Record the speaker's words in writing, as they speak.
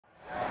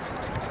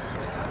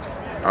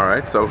All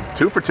right, so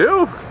 2 for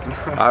 2.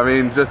 I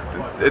mean, just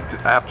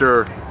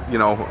after, you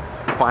know,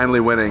 finally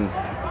winning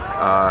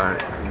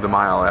the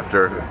mile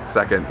after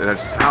second, and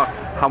it's just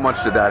how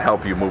much did that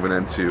help you moving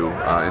into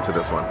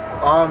this one?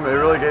 It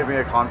really gave me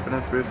a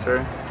confidence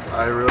booster.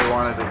 I really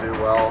wanted to do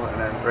well,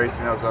 and then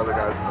racing those other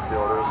guys in the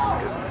field, it was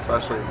amazing,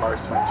 especially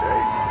Carson and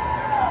Jake.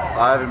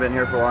 I haven't been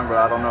here for long, but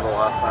I don't know the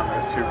last time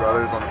there's 2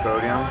 brothers on the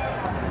podium,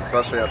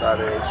 especially at that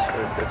age.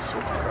 It's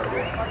just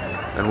incredible.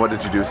 And what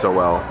did you do so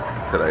well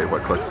today?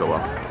 What clicked so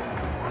well?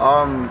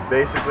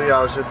 Basically,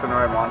 I was just in the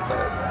right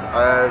mindset.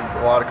 I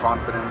had a lot of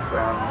confidence,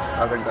 and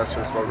I think that's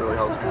just what really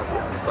helps me at the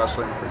end,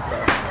 especially in the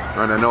freestyle.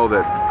 And I know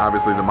that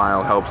obviously the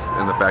mile helps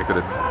in the fact that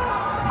it's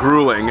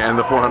grueling and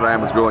the 400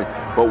 IM is grueling,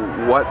 but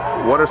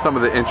what are some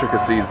of the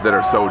intricacies that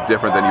are so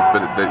different that you've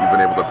been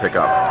able to pick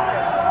up?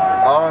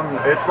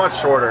 It's much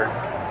shorter,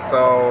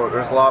 so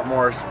there's a lot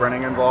more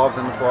sprinting involved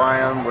in the 4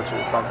 IM, which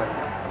is something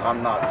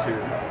I'm not too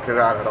good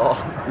at all.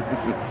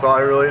 So I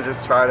really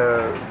just try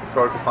to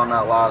focus on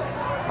that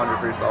last 100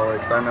 freestyle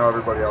because I know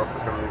everybody else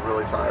is going to be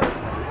really tired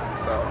and everything.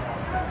 So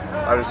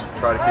I just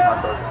try to keep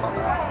my focus on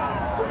that.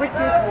 Which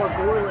is more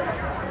grueling?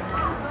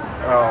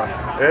 Oh,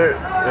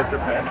 it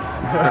depends.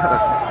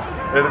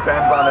 It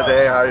depends on the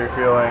day, how you're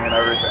feeling and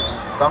everything.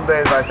 Some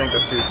days I think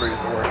the 2-3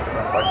 is the worst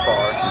event by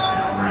far.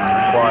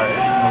 But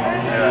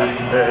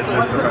yeah, it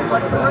just depends on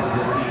the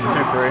day.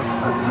 2-3.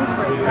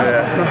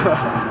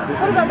 Yeah.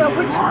 What about that?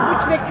 Which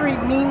victory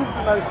means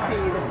the most to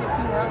you, the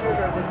 1500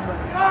 or this one?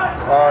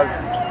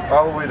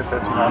 Probably the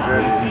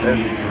 1500.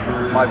 It's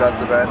my best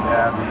event,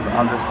 and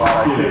I'm just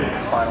glad I could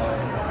finally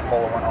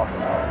pull one off of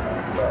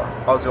that. So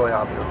I was really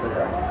happy with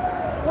it.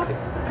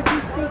 Could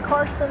you see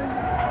Carson in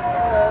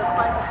the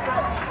final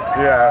stretch?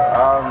 Yeah,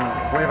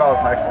 I believe I was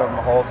next to him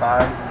the whole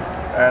time,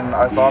 and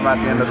I saw him at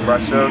the end of the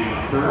breaststroke.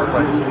 I was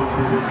like,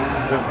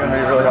 this is going to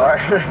be really hard.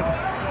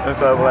 And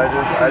so but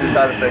I just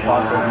had to stay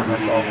confident in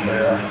myself, so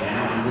yeah.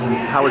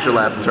 How was your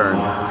last turn?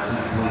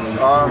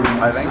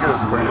 I think it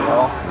was pretty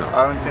well.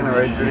 I haven't seen the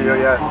race video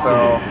yet,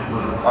 so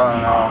I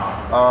don't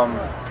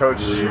know.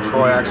 Coach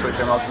Troy actually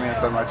came up to me and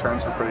said my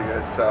turns were pretty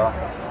good, so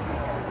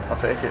I'll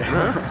take it.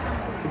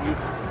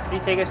 Could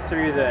you take us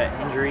through the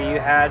injury you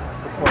had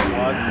before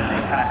Lugs and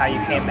then kind of how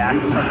you came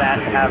back from that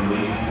to have a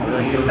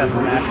really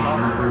successful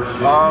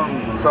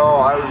nationals? So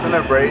I was in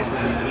a brace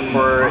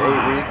for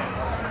 8 weeks.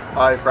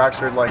 I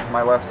fractured like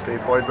my left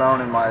scaphoid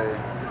bone in my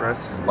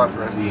left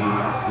wrist, and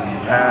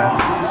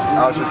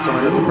I was just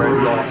swimming with the brace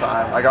the whole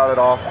time. I got it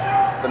off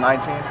the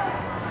 19th,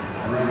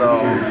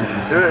 so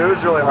it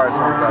was really hard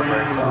swimming with that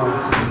brace.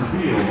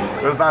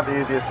 It was not the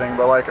easiest thing,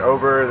 but like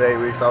over the 8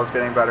 weeks, I was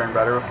getting better and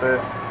better with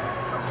it.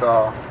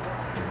 So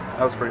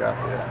I was pretty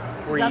happy.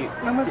 Yeah. Were you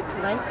almost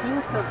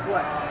 19th of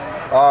what?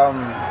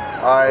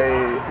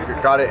 I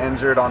got it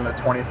injured on the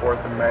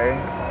 24th of May.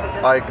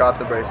 I got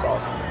the brace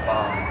off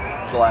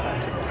July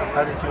 19th.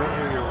 How did you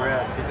injure your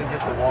wrist? You didn't hit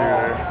the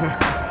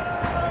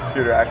wall.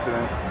 Scooter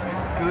accident.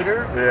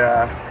 Scooter?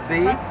 Yeah.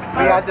 See?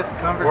 We had this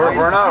conversation.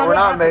 We're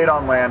not made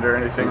on land or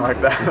anything like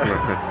that.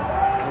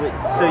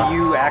 So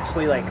you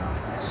actually like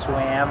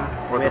swam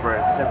with the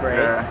brace?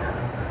 Yeah.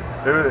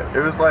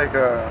 It was like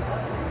a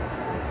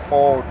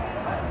full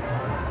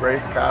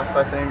brace cast,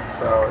 I think.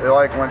 So it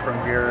like went from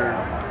here,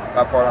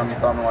 that part on your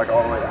thumb, and like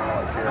all the way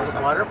down like here. Was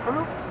it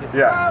waterproof?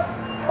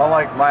 Yeah. On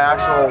like my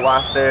actual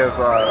last day of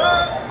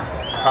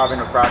having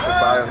to practice,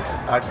 I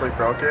actually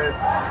broke it.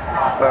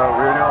 So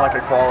we were doing like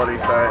a quality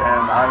set,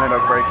 and I ended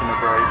up breaking the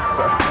brace.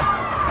 So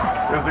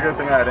it was a good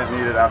thing I didn't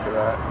need it after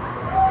that.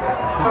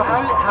 So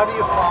how do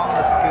you fall on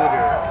the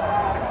scooter?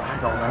 I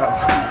don't know.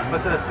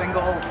 Was it a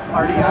single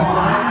party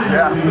accident?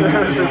 Yeah,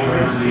 it was just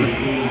me.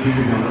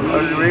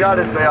 We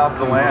got to stay off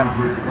the land.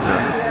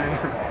 Just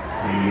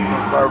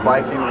start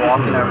biking,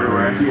 walking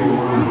everywhere.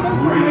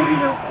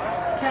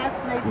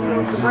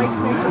 The brace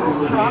made you a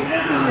little stronger?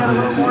 Did you have a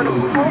little more to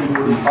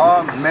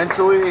pull?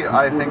 Mentally,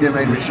 I think it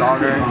made me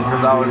stronger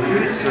because I was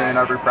doing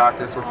every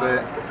practice with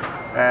it,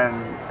 and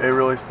it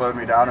really slowed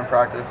me down in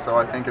practice. So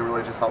I think it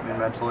really just helped me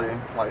mentally,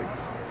 like,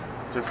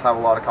 just have a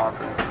lot of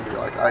confidence and be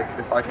like,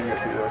 if I can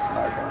get through this, and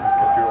I can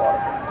get through a lot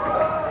of things. So.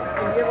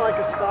 And you have like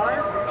a scar?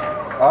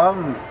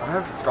 I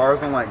have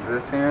scars on like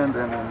this hand,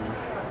 and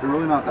they're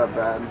really not that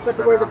bad. But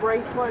where the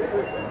brace was?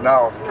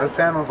 No, this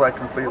hand was like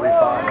completely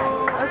fine.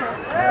 Okay.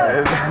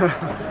 Yeah,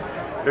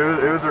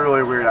 it was a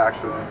really weird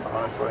accident,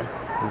 honestly.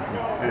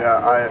 Yeah,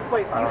 I don't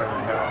even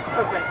know.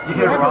 Okay. You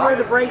had to wear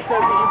the brace though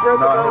because you broke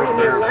the bone in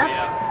your left?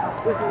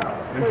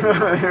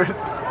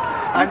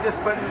 I'm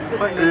just putting this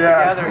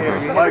together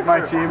here. Like my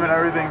team and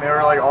everything, they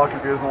were like all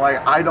confused. I'm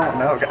like, I don't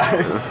know,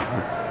 guys.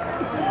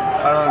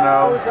 I don't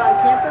know. Oh, it's on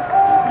campus?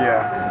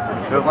 Yeah.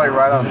 It was like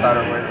right outside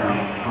our playground.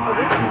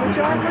 Which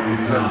arm?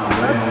 This one.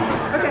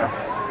 Okay.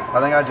 I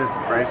think I just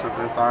braced with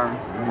this arm,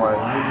 but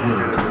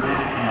scooted with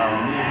this.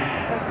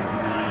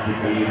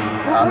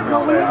 Ask me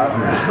all day, I don't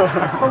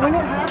know. But when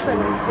it happened,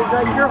 did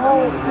like your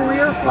whole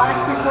career flash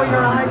before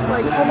your eyes?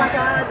 Like, oh my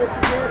God, this is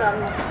it.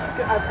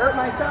 I've hurt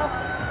myself?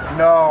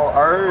 No,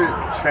 our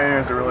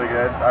trainers are really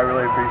good. I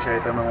really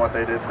appreciate them and what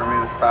they did for me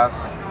this past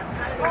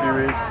few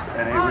weeks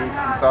and 8 weeks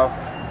and stuff.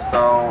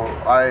 So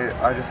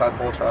I just had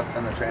full trust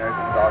in the trainers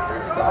and the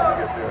doctors to help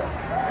me get through it.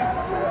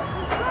 So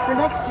yeah. For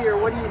next year,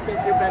 what do you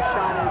think your best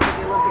shot is at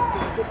the Olympic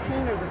team,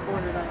 15 or the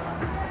 400 meter?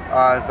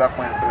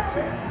 Definitely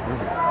 15.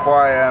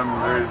 4 IM,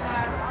 there's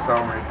so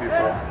many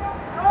people.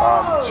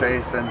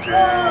 Chase and Jay.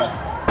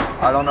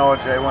 I don't know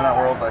what Jay won at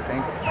Worlds. I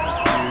think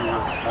he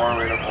was more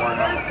weight of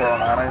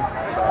 409.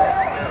 So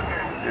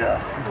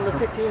yeah. And the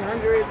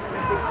 1500,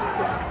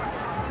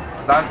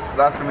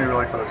 that's gonna be a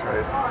really close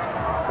race.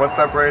 What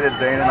separated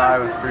Zane and I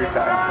was 3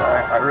 tenths. So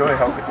I really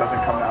hope it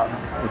doesn't come down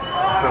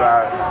to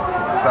that,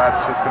 because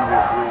that's just gonna be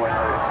a grueling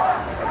race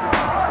at the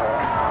end. So.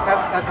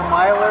 As a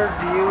miler,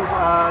 do you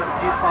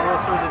follow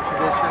sort of the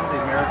tradition, the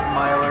American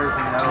milers,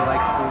 you know, like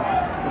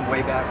from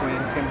way back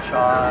when, Tim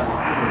Shaw,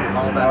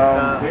 all that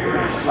stuff?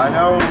 I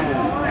know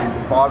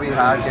Bobby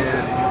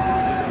Hackett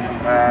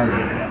and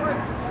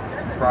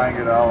Brian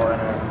Goodell,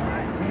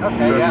 and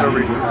just the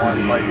recent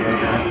ones like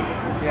Yeager.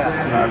 Yeah.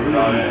 That's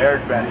about it.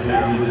 Eric Ben too.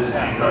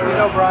 Yeah. So you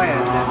know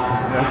Brian,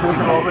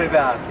 all the way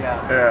back,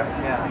 yeah.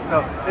 Yeah.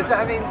 So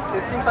I mean,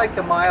 it seems like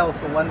the mile's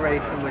the one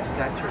race in which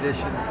that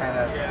tradition kind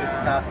of is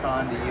passed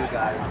on to you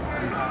guys.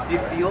 Do you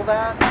feel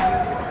that?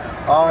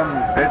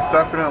 It's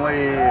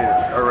definitely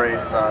a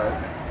race that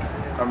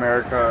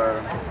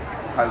America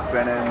has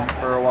been in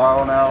for a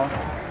while now,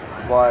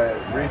 but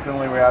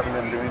recently we haven't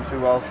been doing too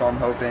well. So I'm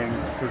hoping,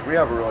 because we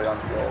have a really young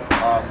field.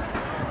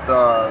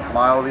 The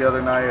mile the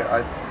other night,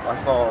 I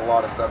saw a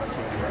lot of 17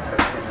 and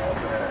 15-year-olds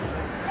in it.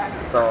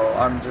 So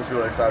I'm just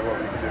really excited what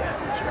we can do in the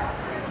future.